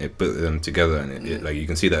clarity, and it put them together, and it like you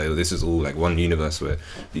can see that this is all like one universe where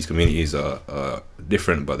these communities are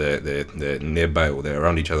different, but they're nearby, or they're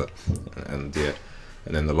around each other. And yeah,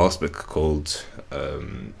 and then the last book called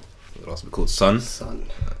Sun.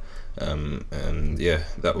 And yeah,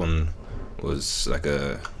 that one was like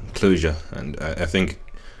a closure, and I think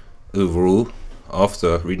overall,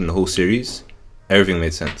 after reading the whole series, everything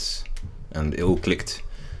made sense. And it all clicked,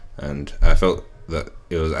 and I felt that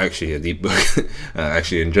it was actually a deep book. I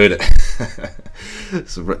actually enjoyed it,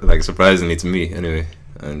 surprisingly to me, anyway.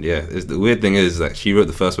 And yeah, the weird thing is that she wrote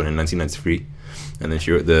the first one in 1993, and then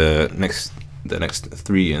she wrote the next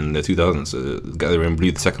 3 in the 2000s. So Gathering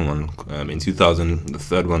Blue, the second one, in 2000, the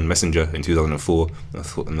third one, Messenger, in 2004,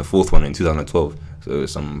 and the fourth one in 2012. So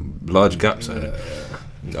some large gaps. I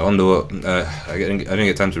wonder what. I didn't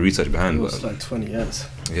get time to research behind. It was like 20 years.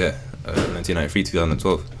 Yeah. 1993,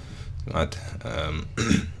 2012. Mad.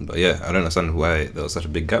 But yeah, I don't understand why there was such a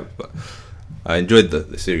big gap, but I enjoyed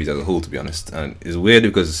the series as a whole, to be honest. And it's weird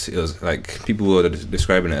because it was like people were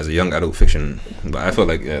describing it as a young adult fiction, but I felt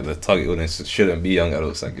like the target audience shouldn't be young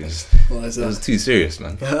adults. Like it was too serious,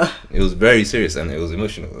 man. It was very serious, and it was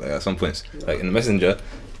emotional. Like at some points, like in Messenger,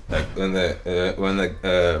 like when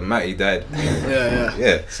Matty died.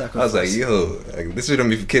 Yeah. Sacrifice. I was like, yo, like, this shouldn't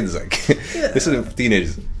be for kids. Like this shouldn't be for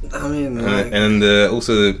teenagers. I mean, and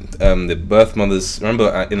also the birth mothers.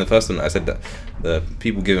 Remember in the first one, I said that the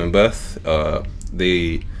people giving birth,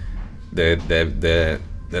 they're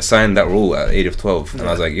signed that rule at the age of 12, and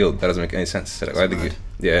I was like, yo, that doesn't make any sense. So, like, why did you?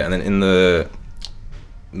 Yeah, and then in the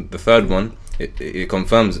third one, it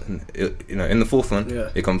confirms, in the fourth one,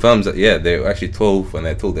 it confirms that they were actually 12 when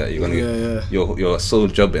they're told that you're gonna your sole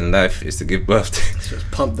job in life is to give birth.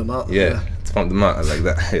 Just pump them out. Yeah, pump them out like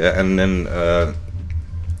that. Yeah, and then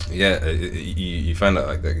you find out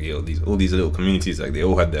like all these little communities, like they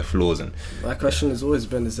all had their flaws. And my question has always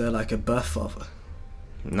been: is there like a birth father?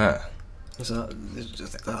 Nah. So it's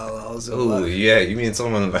just Oh yeah, you mean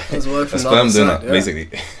someone like a sperm donor, basically?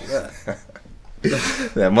 Yeah.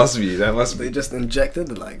 That must be. They just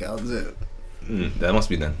injected it, like, how was it? That must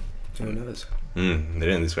be then. Who knows? They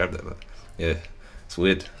didn't describe that, but yeah, it's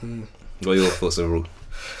weird. What are your thoughts overall?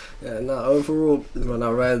 Yeah, no, overall, when I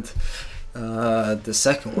read the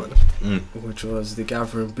second one, which was The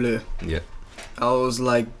Gathering Blue, yeah, I was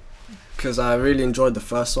like, because I really enjoyed the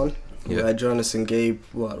first one, where Jonas and Gabe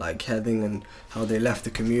were like heading and how they left the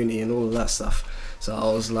community and all of that stuff. So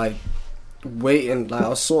I was like waiting, like I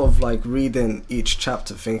was sort of like reading each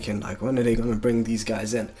chapter thinking like, when are they going to bring these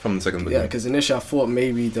guys in from the second book? Yeah, because initially I thought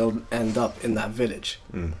maybe they'll end up in that village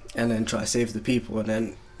and then try to save the people and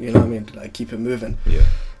then, you know what I mean, like keep it moving. Yeah.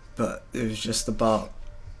 But it was just about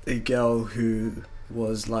a girl who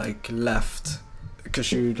was like left because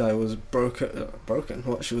she like was broken.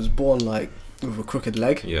 What, she was born like with a crooked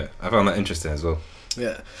leg. Yeah, I found that interesting as well.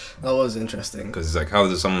 Yeah, that was interesting. Because it's like, how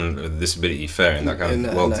does someone with a disability fare in that kind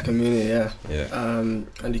of world? In that community, yeah. Yeah.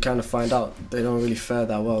 And you kind of find out they don't really fare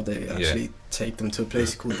that well. They actually take them to a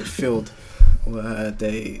place called the Field, where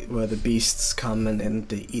the beasts come and then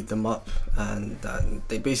they eat them up, and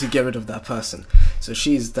they basically get rid of that person. So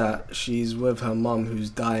she's with her mum who's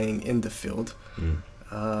dying in the field,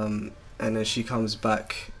 and then she comes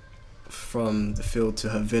back from the field to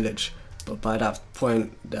her village. But by that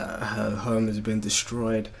point, her home has been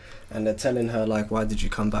destroyed, and they're telling her like, "Why did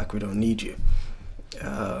you come back? We don't need you."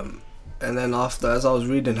 And then after, as I was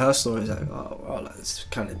reading her story, I was like, "Oh, wow, that's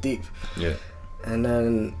kind of deep." Yeah. And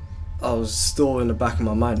then I was still in the back of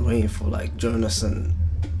my mind waiting for like Jonas and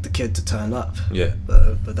the kid to turn up. Yeah.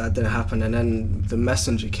 But that didn't happen. And then the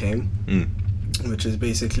messenger came, which is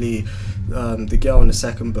basically the girl in the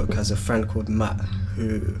second book has a friend called Matt,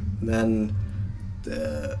 who then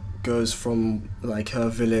goes from like her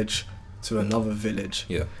village to another village.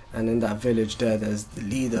 Yeah. And in that village there's the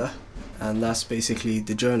leader, and that's basically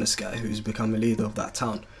the Jonas guy who's become a leader of that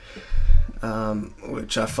town,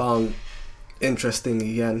 which I found interesting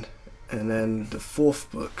again. And then the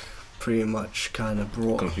fourth book pretty much kind of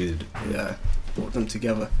brought them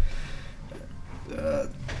together.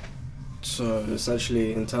 So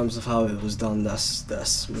essentially, in terms of how it was done,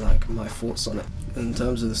 that's like my thoughts on it. In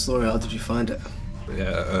terms of the story, how did you find it?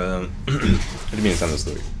 Yeah. What do you mean, the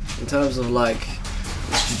story? In terms of like,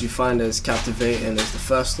 did you find it as captivating as the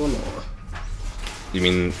first one, or? You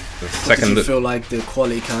mean the second book? Did you feel like the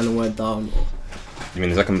quality kind of went down, or? You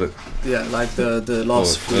mean the second book? Yeah, like the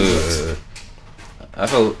last few books. I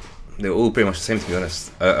felt they were all pretty much the same, to be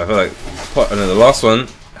honest. I felt like the last one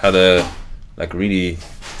had a like really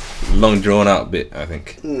long drawn out bit, I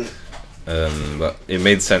think. But it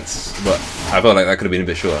made sense. But I felt like that could have been a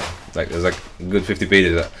bit shorter. Like there's like a good 50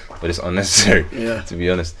 pages that were just unnecessary. Yeah. To be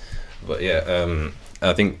honest. But yeah,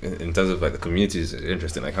 I think in terms of like the communities, it's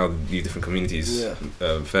interesting, like how these different communities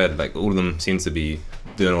fared. Like all of them seem to be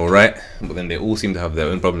doing all right, but then they all seem to have their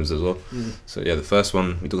own problems as well. So yeah, the first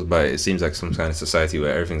one we talked about, it seems like some kind of society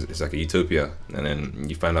where it's like a utopia, and then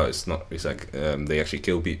you find out it's not. It's like they actually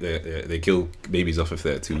kill people. They kill babies off if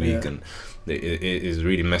they're too weak, and it is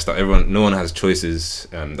really messed up. No one has choices.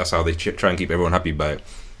 That's how they try and keep everyone happy by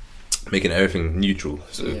making everything neutral.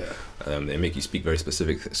 So they make you speak very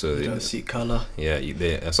specific. So you don't see colour.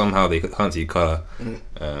 Yeah, somehow they can't see colour.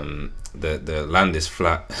 The land is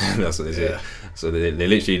flat. That's what they say. So they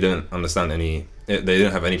literally don't understand any. They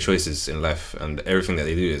don't have any choices in life, and everything that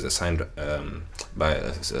they do is assigned by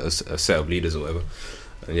a set of leaders or whatever.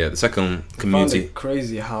 And yeah, the second community. I found it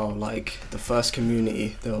crazy how like the first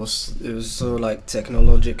community it was so like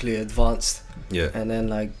technologically advanced. Yeah. And then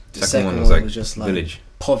like the second one was like just like village.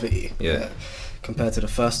 Poverty. Yeah. Compared to the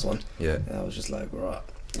first one. Yeah. And I was just like, right.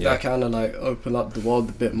 Yeah. That kind of like opened up the world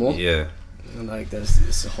a bit more. Yeah. And like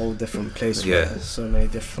it's a whole different place where there's so many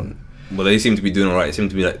different. Well, they seem to be doing alright. It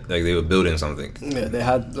seemed to be like they were building something. Yeah,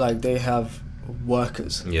 they have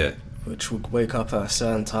workers. Yeah. Which would wake up at a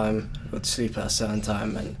certain time, would sleep at a certain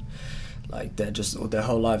time, and like they're just their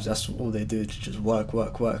whole lives. That's all they do, to just work.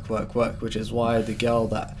 Which is why the girl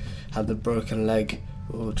that had the broken leg,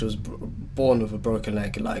 which was born with a broken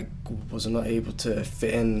leg, like was not able to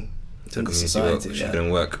fit in to the society. She couldn't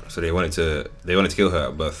work, so they wanted to kill her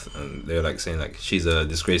at birth, and they were like saying like she's a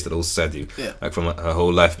disgrace to the whole society, like from her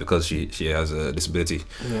whole life because she has a disability.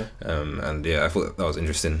 And I thought that was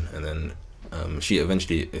interesting. And then she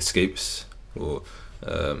eventually escapes, or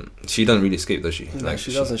she doesn't really escape, does she? No,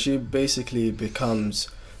 she doesn't. She basically becomes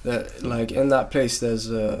that like in that place there's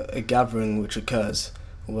a gathering which occurs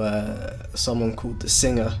where someone called the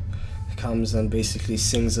Singer comes and basically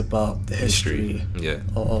sings about the history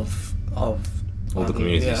of all the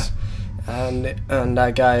communities. And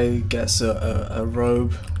that guy gets a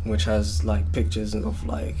robe which has like pictures of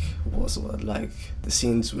like like the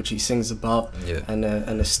scenes which he sings about, and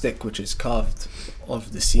a stick which is carved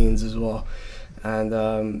of the scenes as well.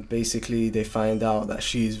 And basically they find out that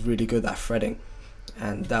she's really good at threading,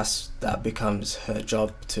 and that becomes her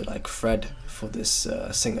job to like thread for this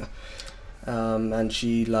singer. And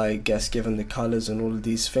she like gets given the colors and all of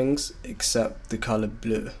these things except the color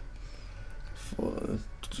blue.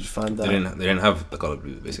 Did you find that they didn't have the color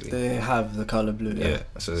blue, basically? They have the color blue. Yeah.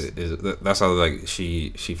 So that's how like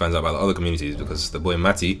she finds out about the other communities, because the boy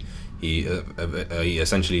Matty, he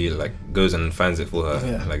essentially like goes and finds it for her.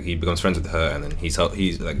 Yeah. Like he becomes friends with her, and then he's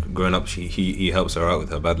like growing up. He helps her out with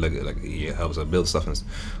her bad leg. Like he helps her build stuff and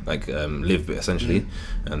like live essentially.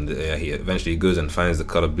 And he eventually goes and finds the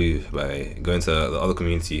color blue by going to the other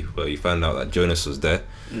community, where he found out that Jonas was there.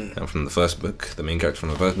 And from the first book, the main character from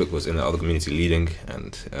the first book was in the other community leading,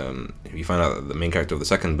 and we found out that the main character of the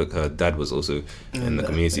second book, her dad was also in the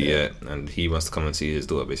community, and he wants to come and see his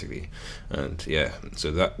daughter, basically. And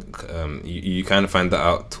so that you kind of find that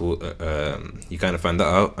out.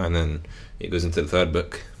 And then it goes into the third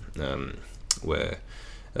book, where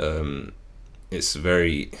it's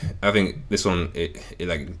very. I think this one it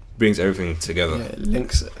like brings everything together. Yeah, it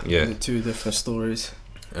links it. Yeah, the two different stories.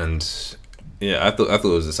 And I thought it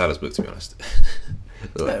was the saddest book, to be honest.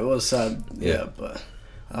 It was sad. Yeah, but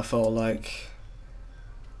I felt like,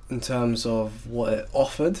 in terms of what it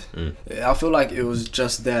offered, I feel like it was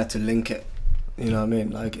just there to link it. You know what I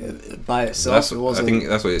mean? Like by itself, it wasn't. I think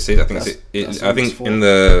that's what it says. I think in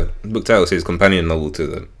the book title it says companion novel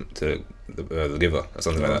to the giver or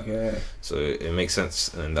something like that. So it makes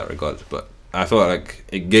sense in that regard. But I felt like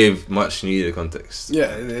it gave much needed context.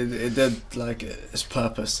 Yeah, it did like its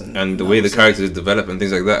purpose and the way the characters develop and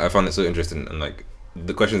things like that. I found it so interesting. And like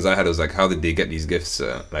the questions I had was like, how did they get these gifts?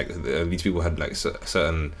 Like these people had like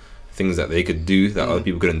certain things that they could do that other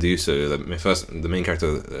people couldn't do. So the main character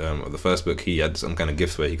of the first book, he had some kind of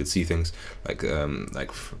gifts where he could see things like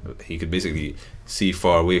he could basically see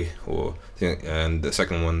far away, and the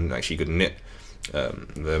second one, like she could knit.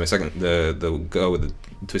 The girl with the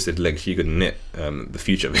twisted leg, she could knit the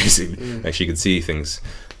future, basically. Like she could see things.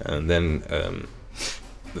 And then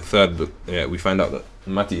the third book, we find out that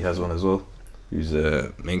Matty has one as well, who's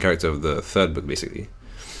the main character of the third book, basically.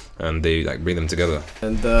 And they like bring them together.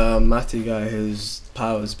 And the Matty guy, his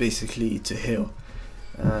power is basically to heal,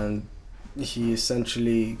 and he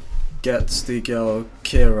essentially gets the girl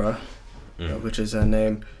Kira, which is her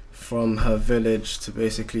name, from her village to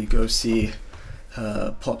basically go see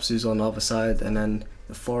her pops who's on the other side, and then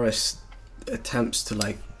the forest attempts to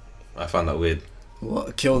like. I found that weird.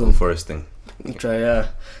 Kill them. The forest thing.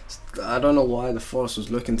 I don't know why the forest was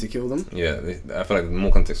looking to kill them. Yeah, I feel like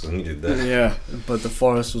more context was needed there. Yeah, but the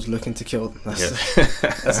forest was looking to kill them. That's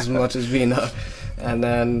as much as we know. And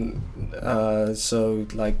then, so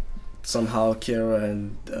like somehow Kira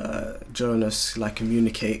and Jonas like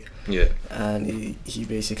communicate. Yeah. And he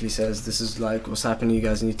basically says, "This is like what's happening. You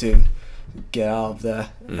guys need to get out of there."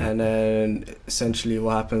 And then essentially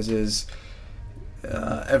what happens is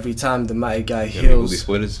every time the Matty guy heals. All these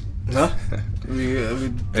spoilers. Huh?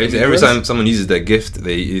 Every time someone uses their gift,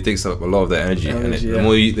 it takes up a lot of their energy, and the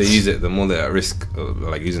more they use it, the more they're at risk of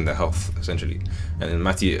like losing their health, essentially. And then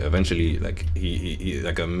Matty eventually, like he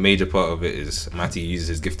like a major part of it is Matty uses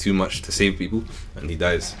his gift too much to save people, and he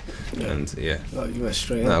dies. And Oh, you went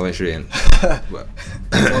straight in. No, I went straight in. But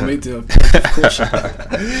want me to, of course.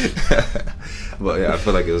 But I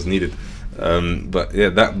feel like it was needed. But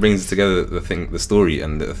that brings together the story,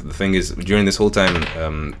 and the thing is, during this whole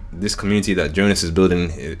time, this community that Jonas is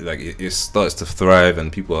building, it starts to thrive,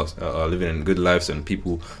 and people are living in good lives, and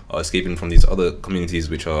people are escaping from these other communities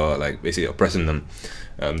which are like basically oppressing them.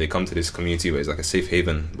 They come to this community where it's like a safe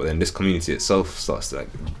haven, but then this community itself starts to, like,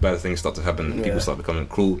 bad things start to happen. People start becoming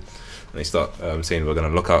cruel. And they start saying we're gonna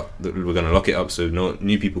lock it up so no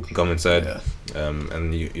new people can come inside,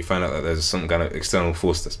 and you find out that there's some kind of external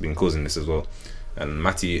force that's been causing this as well. And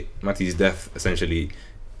Matty's death essentially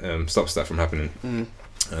stops that from happening,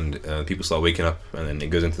 and people start waking up, and then it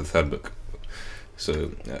goes into the third book.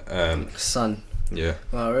 So Son. Yeah.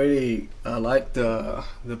 I like the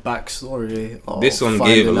backstory of this one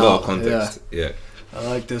gave a lot of context. Yeah. I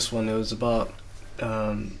like this one. It was about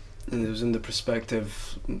and it was in the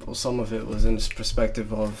perspective, or some of it was in the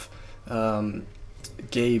perspective of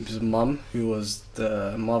Gabe's mum, who was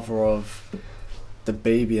the mother of the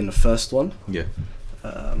baby in the first one. Yeah.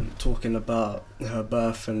 talking about her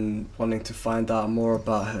birth and wanting to find out more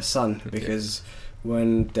about her son, because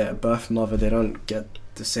when they're birth mother, they don't get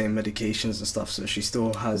the same medications and stuff, so she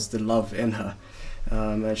still has the love in her,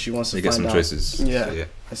 and she wants to find out. You get some choices.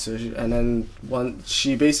 And then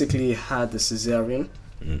she basically had the cesarean,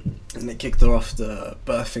 and it kicked her off the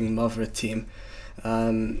birthing mother team,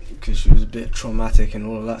 because she was a bit traumatic and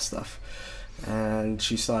all of that stuff, and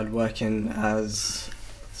she started working in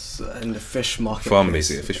the fish market farm,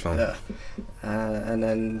 basically a fish farm. And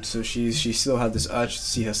then so she still had this urge to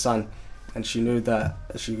see her son, and she knew that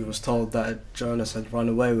she was told that Jonas had run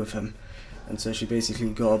away with him, and so she basically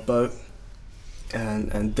got a boat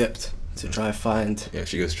and dipped to try and find. Yeah,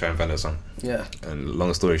 she goes to try and find her son. Yeah. And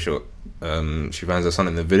long story short, she finds her son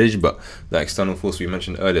in the village, but the external force we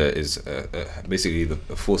mentioned earlier is basically the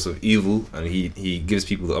force of evil, and he gives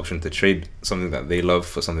people the option to trade something that they love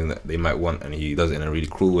for something that they might want, and he does it in a really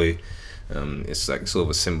cruel way. It's like sort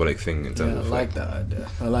of a symbolic thing in terms of. I like that idea.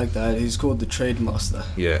 I like that. He's called the Trade Master.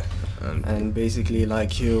 Yeah. And basically,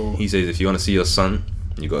 like he says, if you want to see your son,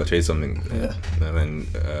 you gotta trade something. Yeah. And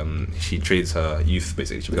then she trades her youth.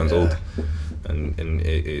 Basically, she becomes old, and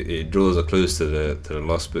it draws her close to the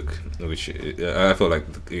last book, which I felt like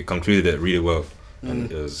it concluded it really well, and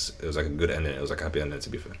it was like a good ending. It was like a happy ending, to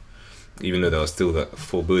be fair. Even though there was still that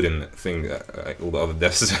foreboding thing, like all the other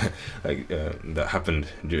deaths that happened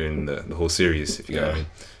during the whole series, if you get what I mean.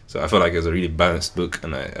 So I felt like it was a really balanced book,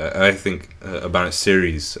 and I think a balanced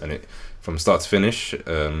series, and it from start to finish,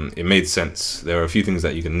 it made sense. There are a few things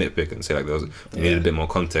that you can nitpick and say like you needed a bit more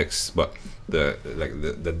context, but the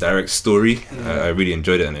direct story, I really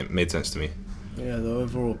enjoyed it, and it made sense to me. Yeah, the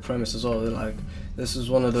overall premise as well. Like, this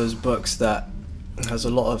is one of those books that has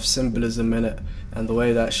a lot of symbolism in it, and the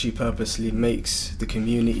way that she purposely makes the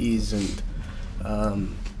communities and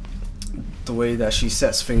the way that she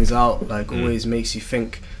sets things out, like always makes you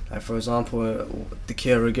think. Like, for example, the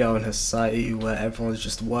Kira girl in her society where everyone's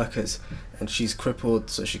just workers, and she's crippled,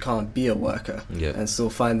 so she can't be a worker, and still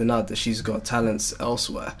finding out that she's got talents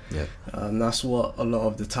elsewhere. That's what a lot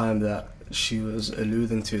of the time that she was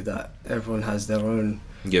alluding to, that everyone has their own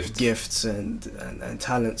gifts and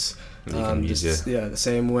talents. The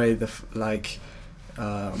same way the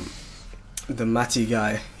Mati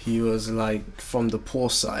guy, he was like from the poor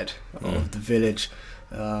side of the village,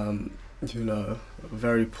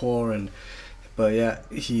 very poor, but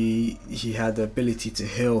he had the ability to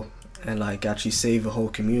heal and like actually save a whole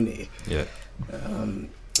community.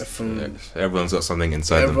 Everyone's got something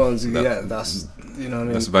inside them. That's you know what I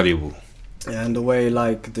mean. That's valuable. And the way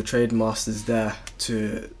like the trade master's there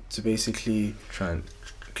to basically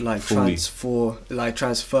transfer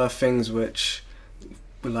things which,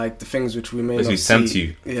 like the things which we may not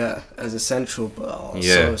see, as essential, but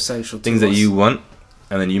also essential to things us. that you want,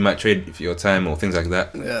 and then you might trade for your time or things like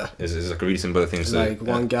that. It's like a really symbolic thing. Like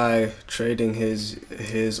one guy trading his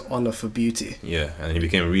honor for beauty. And he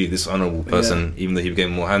became a really dishonorable person, even though he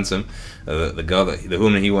became more handsome. The girl the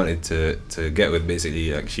woman he wanted to get with,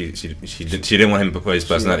 basically, like she didn't want him for his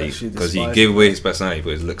personality, because he gave away his personality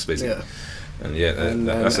for his looks, basically. And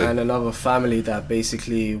another family that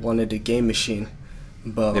basically wanted a game machine,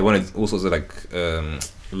 but they wanted all sorts of like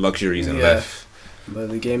luxuries in life.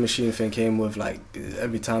 But the game machine thing came with like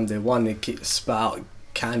every time they won, it spat out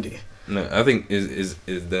candy. No, I think is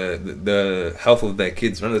the health of their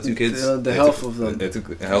kids. Remember the two kids? The health of them. They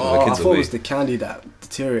took the health of the kids I thought away. It was the candy that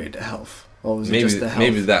deteriorated the health, or was it maybe just the health?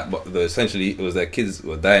 Maybe that, but essentially it was their kids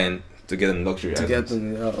were dying to get them luxury items. Get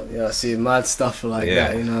them, see, mad stuff like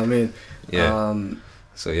that. You know what I mean?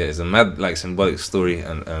 So it's a mad like symbolic story,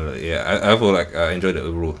 and I feel like I enjoyed it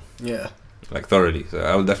overall. Like thoroughly. So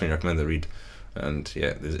I would definitely recommend the read. And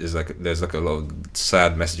there's like a lot of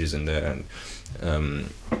sad messages in there, and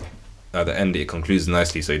at the end it concludes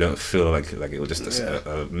nicely, so you don't feel like it was just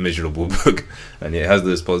a miserable book, and it has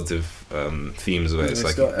those positive themes where it's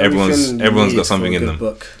like everyone's got something in them.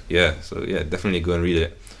 Book. So definitely go and read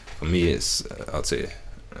it. For me, it's I'd say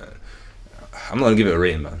I'm not gonna give it a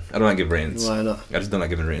rating, man. I don't like giving ratings. Why not? I just don't like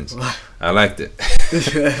giving ratings. I liked it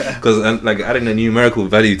because like adding a numerical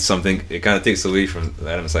value to something, it kind of takes away from the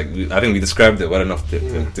elements. Like I think we described it well enough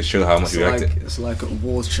to show how much we liked it. It's like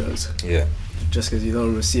award shows. Just because you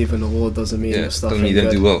don't receive an award doesn't mean your stuff doesn't mean you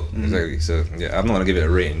didn't do well. Mm-hmm. Exactly. So I'm not gonna give it a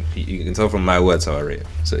rating. You can tell from my words how I rate it.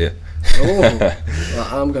 So well,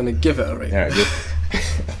 I'm gonna give it a rating. All right, good.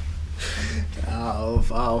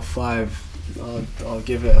 out of 5, I'll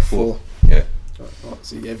give it a 4.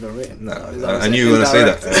 So you gave it a rating? No, I knew you were going to say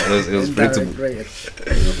that. It was predictable. It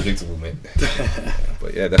was predictable, mate.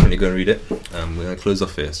 But definitely go and read it. We're going to close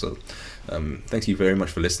off here. So Thank you very much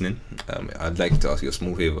for listening. I'd like to ask you a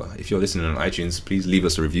small favor. If you're listening on iTunes, please leave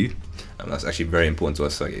us a review. That's actually very important to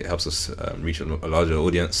us. Like, it helps us reach a larger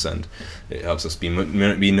audience, and it helps us be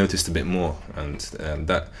noticed a bit more, and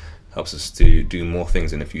that helps us to do more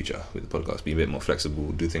things in the future with the podcast, be a bit more flexible,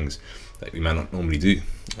 do things that we might not normally do,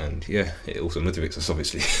 and yeah, it also motivates us,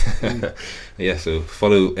 obviously. Yeah, so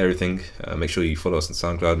follow everything. Make sure you follow us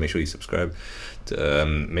on SoundCloud. Make sure you subscribe.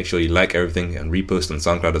 Make sure you like everything and repost on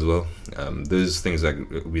SoundCloud as well. Those things, like,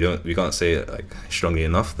 we can't say it like strongly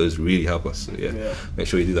enough. Those really help us. So yeah, make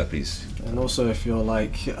sure you do that, please. And also, if you're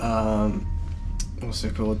like what's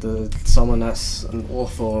it called, someone that's an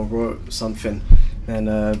author or wrote something,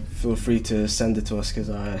 then feel free to send it to us, because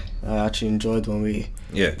I actually enjoyed when we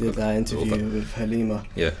did that interview with Halima.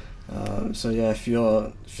 Yeah. So yeah, if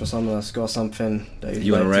you're someone that's got something that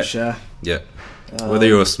you'd like to share, whether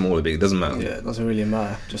you're small or big, it doesn't matter. Yeah, it doesn't really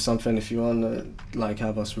matter. Just something, if you want to like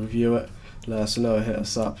have us review it, let us know, hit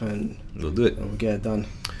us up, and we'll do it. We'll get it done.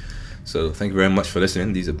 So thank you very much for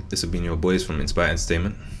listening. This have been your boys from Inspyre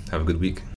Entertainment. Have a good week.